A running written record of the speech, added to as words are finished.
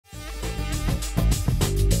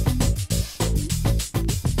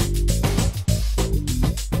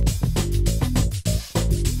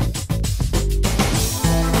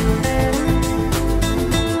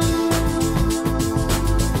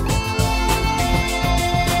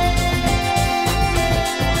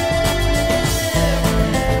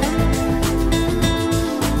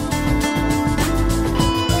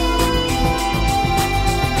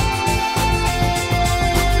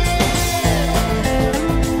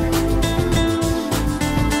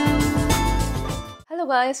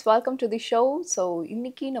guys, welcome to the show. So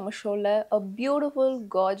இன்னைக்கு நம்ம ஷோல a beautiful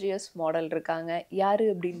gorgeous model இருக்காங்க. யாரு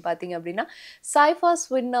அப்படினு பாத்தீங்க அப்படினா Saifa's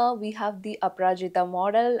winner we have the Aprajita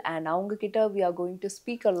model and அவங்க கிட்ட we are going to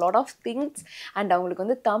speak a lot of things and அவங்களுக்கு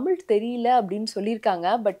வந்து தமிழ் தெரியல அப்படினு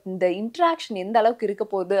சொல்லிருக்காங்க. பட் இந்த இன்டராக்ஷன் எந்த அளவுக்கு இருக்க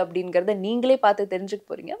போகுது அப்படிங்கறத நீங்களே பார்த்து தெரிஞ்சுக்க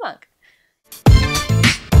போறீங்க. வாங்க.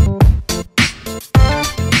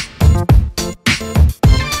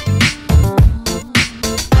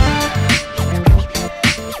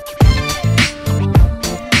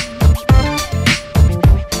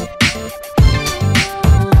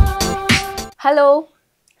 Hello.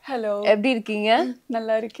 Hello. எப்படி இருக்கீங்க?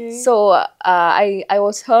 நல்லா இருக்கேன். So I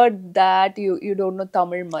was heard that you don't know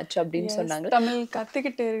Tamil much அப்படினு சொன்னாங்க. தமிழ்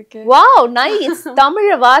கத்துக்கிட்டே இருக்கேன். Wow, nice. தமிழ்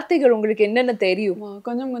வார்த்தைகள் உங்களுக்கு என்னென்ன தெரியும்?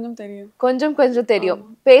 கொஞ்சம் கொஞ்சம் தெரியும். கொஞ்சம் தெரியும்.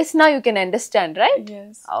 பேசினா you can understand, right?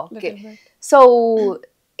 Yes. Okay. So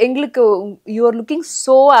எங்களுக்கு you are looking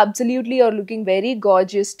so absolutely you are looking very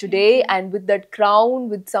gorgeous today and with that crown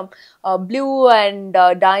with some blue and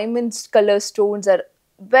diamonds color stones are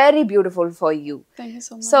very beautiful for you. Thank you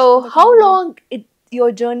so much. So how long your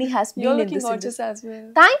journey has been You're in looking this gorgeous as well.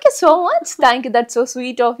 Thank you so much. Thank you. That's so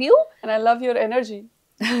sweet of you. And I love your energy.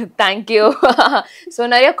 Thank you. So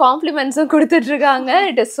நிறைய compliments கொடுத்துட்டு இருக்காங்க.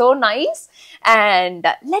 It is so nice. And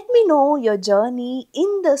let me know your journey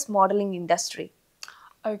in this modeling industry.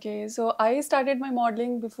 Okay, so I started my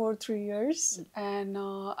modeling before 3 years and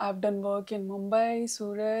I've done work in Mumbai,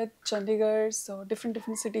 Surat, Chandigarh, so different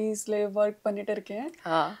cities le work பண்ணிட்டு இருக்கேன்.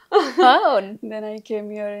 Then I came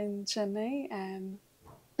here in Chennai and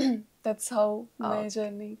that's how my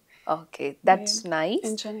journey. Okay, that's nice.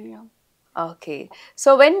 In Chennai, yeah. Okay, so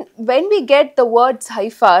when we get the word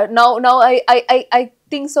Saifa, now I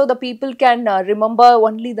think so the people can remember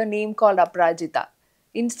only the name called Aprajita.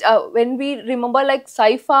 When we remember like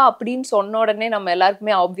Saifa அப்படின்னு சொன்ன உடனே நம்ம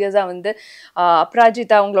எல்லாருக்குமே ஆப்வியஸா வந்து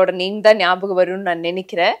அப்ராஜிதா அவங்களோட name தான் ஞாபகம் வரும்னு நான்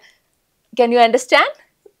நினைக்கிறேன். Can you understand?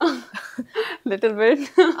 Little bit.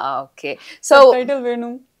 Okay. So title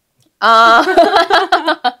வேணும்.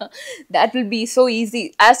 That will be so easy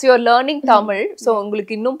as you are learning Tamil. So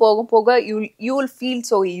உங்களுக்கு இன்னும் போக போக you will feel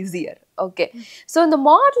so easier. Okay. So in the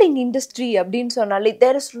modeling industry அப்படின்னு சொன்னாலே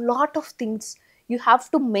there is lot of things. You have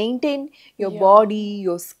to maintain your body,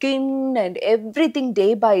 your skin and everything day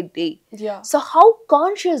by day. Yeah. So how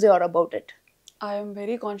conscious you are about it? I am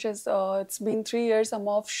very conscious. It's been 3 years. I'm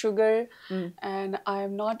off sugar and I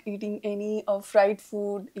am not eating any fried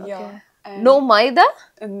food. Okay. Yeah. And No maida?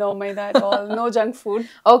 No maida at all. No junk food.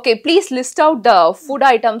 Okay, please list out the food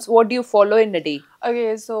items. What do you follow in a day? Okay,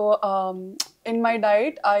 so in my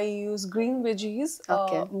diet, I use green veggies.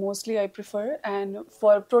 Okay. Mostly I prefer. And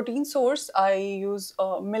for protein source, I use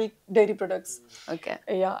milk, dairy products. Okay.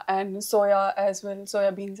 Yeah, and soya as well,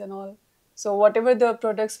 soya beans and all. So whatever the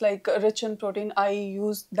products like rich in protein, I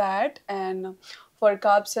use that. And for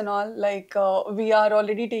carbs and all, like we are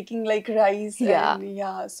already taking like rice. Yeah. And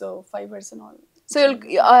so fibers and all. So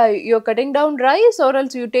you're cutting down rice or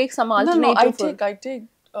else you take some alternative food? I take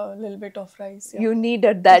a little bit of rice. Yeah. You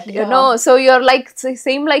needed that, you know. So you're like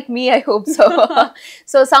same like me, I hope so.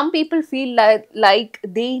 So some people feel like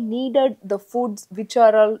they needed the foods which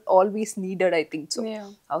are always needed, I think so. Yeah.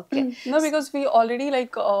 Okay. No, because we already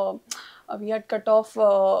like we had cut off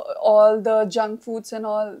all the junk foods and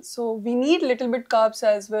all, so we need little bit carbs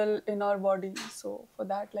as well in our body. So for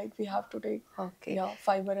that, like we have to take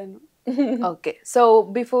fiber and. Okay. So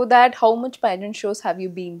before that, how much pageant shows have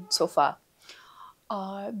you been so far?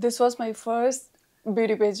 This was my first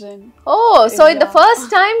beauty pageant. Oh, so the first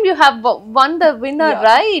time you have won the winner,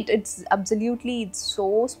 right? It's so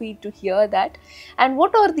sweet to hear that. And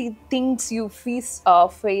what are the things you face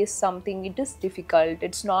something, it is difficult,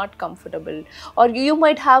 it's not comfortable, or you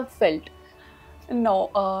might have felt? No,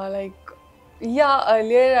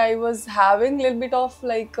 earlier I was having a little bit of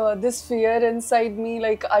like this fear inside me,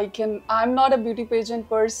 like I'm not a beauty pageant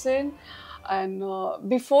person. And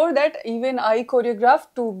before that, even I choreographed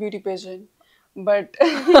 2 beauty pageant, but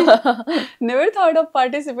never thought of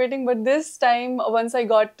participating. But this time, once I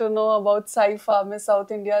got to know about Saifa, Miss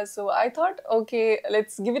South India, so I thought, okay,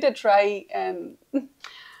 let's give it a try and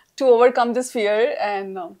to overcome this fear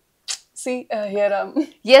and see, here I am.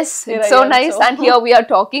 Yes, it's so nice, and here we are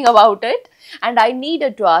talking about it. And I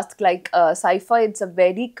needed to ask, like Saifa, it's a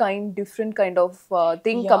very different kind of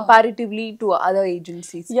thing comparatively to other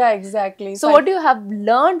agencies. Yeah, exactly. So what do you have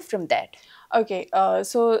learned from that? Okay,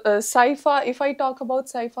 so Saifa, if I talk about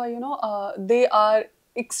Saifa, you know, they are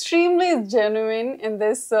extremely genuine in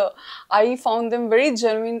this. I found them very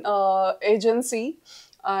genuine agency,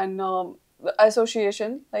 and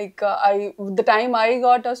association. Like the time I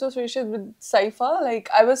got association with Saifa, like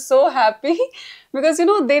I was so happy because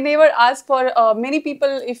they never ask for many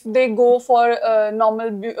people if they go for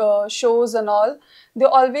normal shows and all. They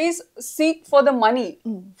always seek for the money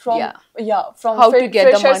from Yeah. from How to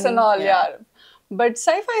get the freshers and money. all. Yeah. Yeah. But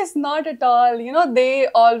sci-fi is not at all. They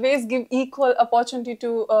always give equal opportunity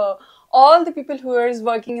to all the people who are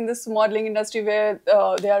working in this modeling industry, where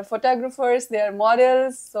they are photographers, they are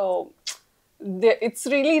models. So it's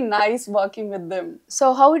really nice working with them.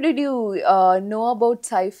 So how did you know about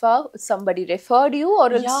Saifa? Somebody referred you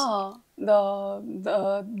or else? Yeah,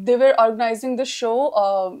 they were organizing the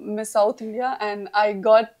show, Miss South India, and I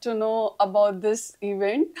got to know about this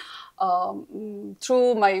event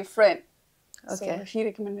through my friend. So Okay. he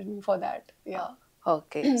recommended me for that. Yeah.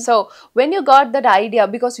 Okay. So when you got that idea,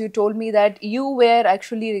 because you told me that you were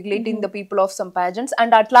actually relating the people of some pageants,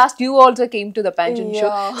 and at last you also came to the pageant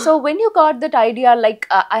show. Yeah. So when you got that idea, like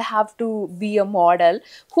I have to be a model,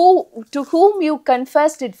 to whom you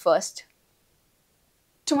confessed it first?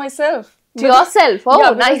 To myself. To yourself. Oh,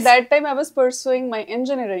 Yeah, because nice. that time I was pursuing my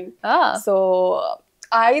engineering. Ah. So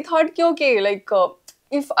I thought, okay, like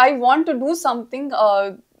if I want to do something,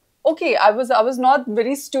 okay, I was not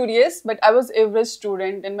very studious, but I was average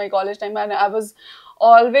student in my college time, and I was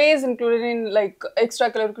always included in like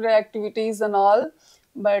extracurricular activities and all.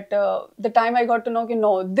 But the time I got to know, okay,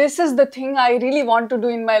 no, this is the thing I really want to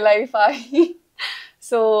do in my life.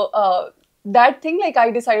 So that thing, like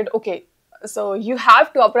I decided, okay, so you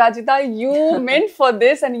have to, Aparajita, you meant for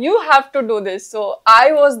this and you have to do this. So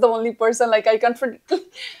I was the only person, like I confronted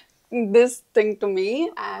this thing to me,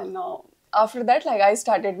 and after that, like I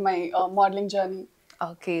started my modeling journey.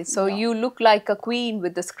 Okay, so you look like a queen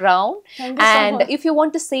with this crown. Thank you so And much. if you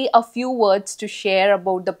want to say a few words to share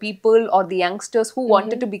about the people or the youngsters who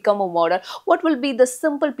wanted to become a model, what will be the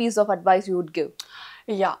simple piece of advice you would give?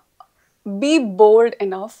 Yeah, be bold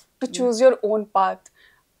enough to choose your own path.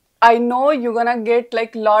 I know you're gonna get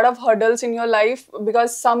like a lot of hurdles in your life,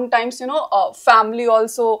 because sometimes family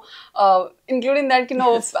also, including that,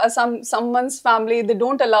 someone's family, they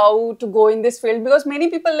don't allow to go in this field, because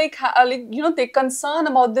many people they concern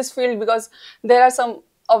about this field, because there are some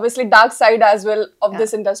obviously dark side as well of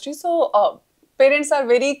this industry. So parents are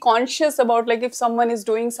very conscious about, like, if someone is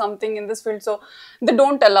doing something in this field, so they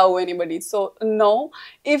don't allow anybody. So no,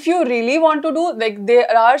 if you really want to do, like,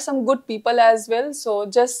 there are some good people as well, so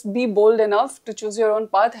just be bold enough to choose your own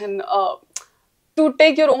path and to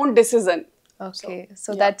take your own decision. Okay,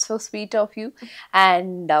 so yeah. that's so sweet of you.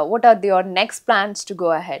 And what are your next plans to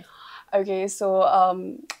go ahead? Okay, so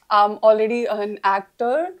I'm already an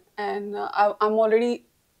actor, and I'm already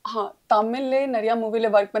தமிழ்லே நிறைய மூவில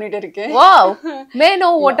work பண்ணிட்டு இருக்கேன். Wow! May I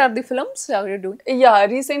know what are the films you're doing? Yeah,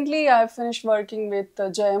 recently I finished working with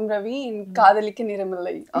Jayam Ravi in காதலிக்க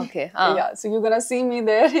நிறமில்லை. Okay. Yeah, so you're gonna see me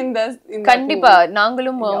there in that கண்டிப்பா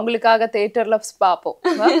நாங்களும் உங்களுக்காக தியேட்டர்ல பாப்போம்.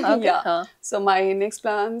 Yeah. So my next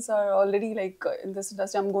plans are already like in this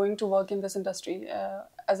industry. I'm going to work in this industry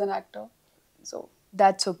as an actor. So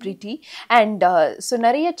that's so pretty. And so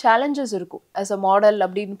நிறைய challenges இருக்கும் as a model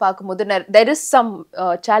அப்படின்னு பார்க்கும்போது there is some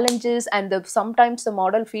challenges, and sometimes the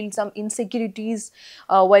model feels some insecurities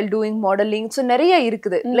while doing modeling. so நிறைய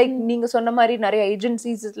இருக்குது like நீங்க சொன்ன மாதிரி நிறைய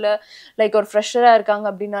ஏஜென்சிஸ்ல like ஒரு ஃப்ரெஷரா இருக்காங்க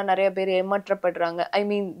அப்படின்னா நிறைய பேர் ஏமாற்றப்படுறாங்க. I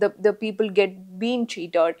mean the people get being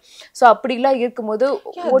cheated. so அப்படிலாம் இருக்கும்போது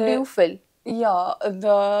what do you feel? Yeah,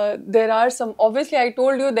 there are some, obviously I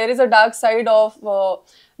told you there is a dark side of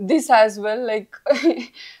this as well, like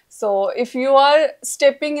so if you are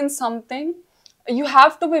stepping in something, you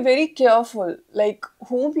have to be very careful, like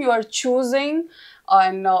whom you are choosing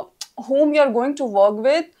and whom you are going to work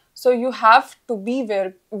with. So you have to be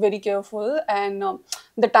very, very careful. And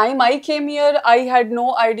the time I came here, I had no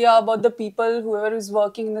idea about the people, whoever is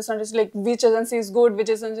working in this industry, like which agency is good,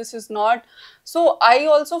 which agency is not. So I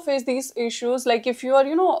also face these issues. Like if you are,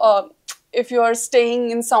 if you are staying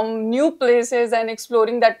in some new places and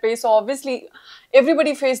exploring that place, so obviously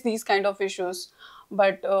everybody face these kind of issues.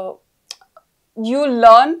 But you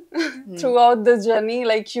learn throughout this journey,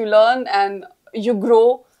 like you learn and you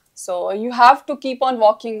grow. So you have to keep on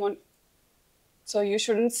walking on. So you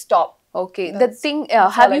shouldn't stop. Okay, the thing,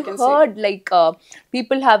 have you heard like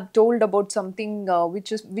people have told about something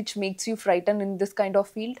which makes you frightened in this kind of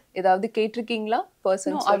field? Edavadhu ketirukingla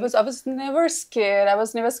person? No, I was never scared. I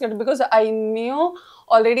was never scared because I knew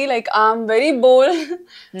already, like, I'm very bold.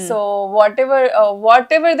 So whatever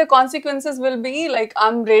the consequences will be, like,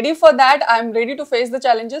 I'm ready for that. I'm ready to face the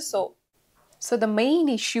challenges. So the main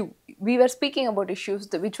issue, we were speaking about issues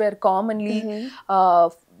which were commonly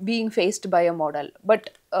being faced by a model. But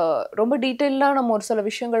ரொம்ப டீட்டெயிலாக நம்ம ஒரு சில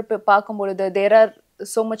விஷயங்கள் பார்க்கும்பொழுது there are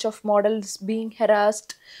so much of models being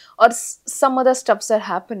harassed or some other stuffs are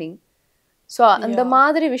happening. So அந்த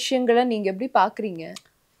மாதிரி விஷயங்களை நீங்க எப்படி பார்க்குறீங்க?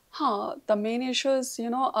 The main issue is,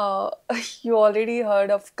 you already heard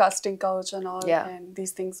of casting couch and all, and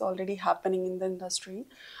these things already happening in the industry.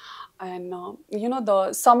 And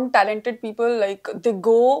some talented people, like, they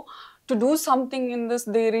go to do something in this,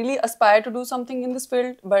 they really aspire to do something in this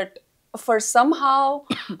field, but for somehow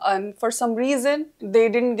and for some reason they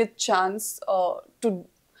didn't get chance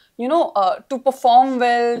to perform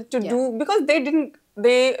well, to do, because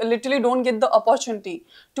they literally don't get the opportunity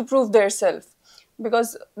to prove their self. Because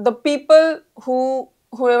the people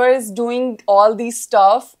whoever is doing all these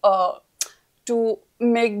stuff to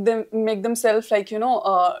make themselves, like,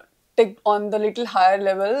 take on the little higher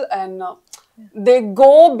level, and they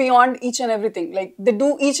go beyond each and everything, like they do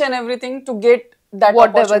each and everything to get that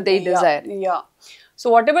whatever they desire. So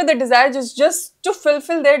whatever they desire is just to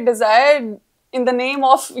fulfill their desire, in the name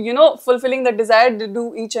of fulfilling the desire, to do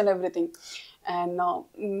each and everything. And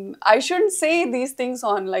I shouldn't say these things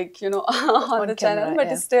on, like, on the channel, but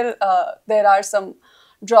still there are some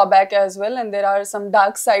drawback as well, and there are some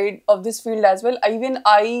dark side of this field as well. Even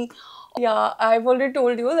I've already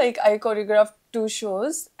told you, like, I choreographed 2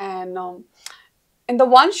 shows, and in the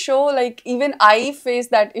one show, like, even I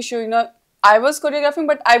faced that issue. I was choreographing,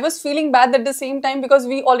 but I was feeling bad at the same time, because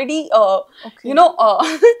we already,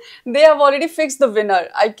 they have already fixed the winner.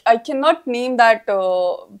 I cannot name that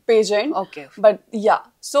pageant. Okay. But yeah,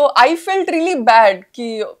 so I felt really bad.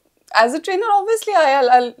 As a trainer, obviously,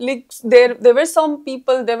 like, there were some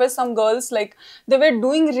people, there were some girls, like, they were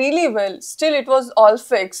doing really well. Still, it was all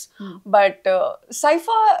fixed. But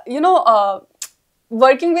Saifa,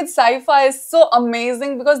 working with Saifa is so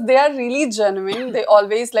amazing, because they are really genuine. They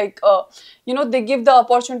always, like, they give the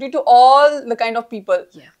opportunity to all the kind of people.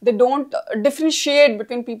 They don't differentiate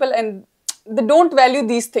between people, and they don't value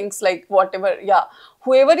these things, like, whatever.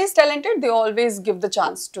 Whoever is talented, they always give the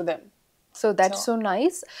chance to them. So that's so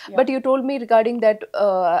nice. But you told me regarding that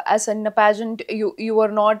as in a pageant, you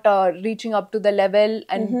were not reaching up to the level,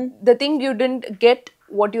 and the thing, you didn't get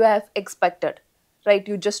what you have expected. Right,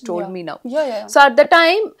 you just told me now. So at the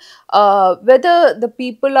time, whether the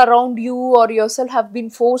people around you or yourself have been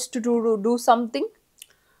forced to do something?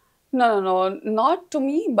 No, not to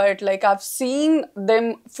me, but, like, I've seen them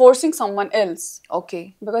forcing someone else.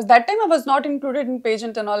 Okay. Because that time I was not included in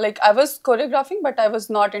pageant and all. Like, I was choreographing, but I was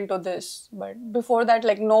not into this. But before that,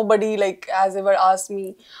 like, nobody, like, has ever asked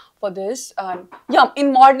me for this. And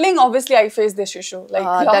in modeling, obviously, I faced this issue. Like,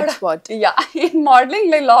 that's what. In modeling,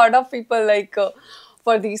 like, a lot of people, like,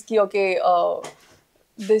 for these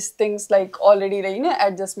these things, like, already, like,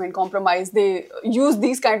 adjustment, compromise, they use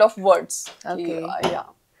these kind of words. Okay.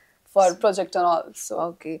 For project and all. So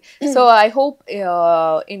okay. So I hope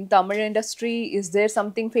in Tamil industry, is there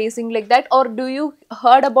something facing like that, or do you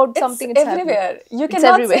heard about something? It's everywhere. You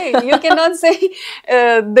cannot say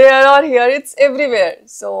there or here. It's everywhere.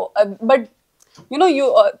 So but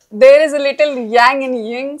there is a little yang in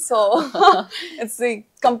yin, so it's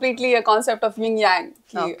completely a concept of yin yang.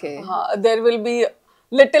 Okay. There will be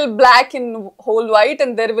little black in whole white,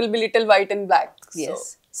 and there will be little white in black.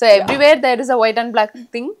 Yes. So everywhere there is a white and black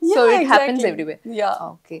thing. So it happens everywhere.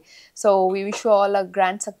 Okay. So we wish you all a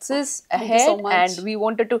grand success ahead. Thank you so much. And we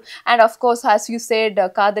wanted to, and of course, as you said,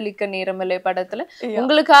 காதலிக்க நேரமில்லை படத்துல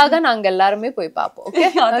உங்களுக்காக நாங்க எல்லாருமே போய் பாப்போம்.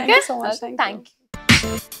 Okay. Thank you so much. Thank you.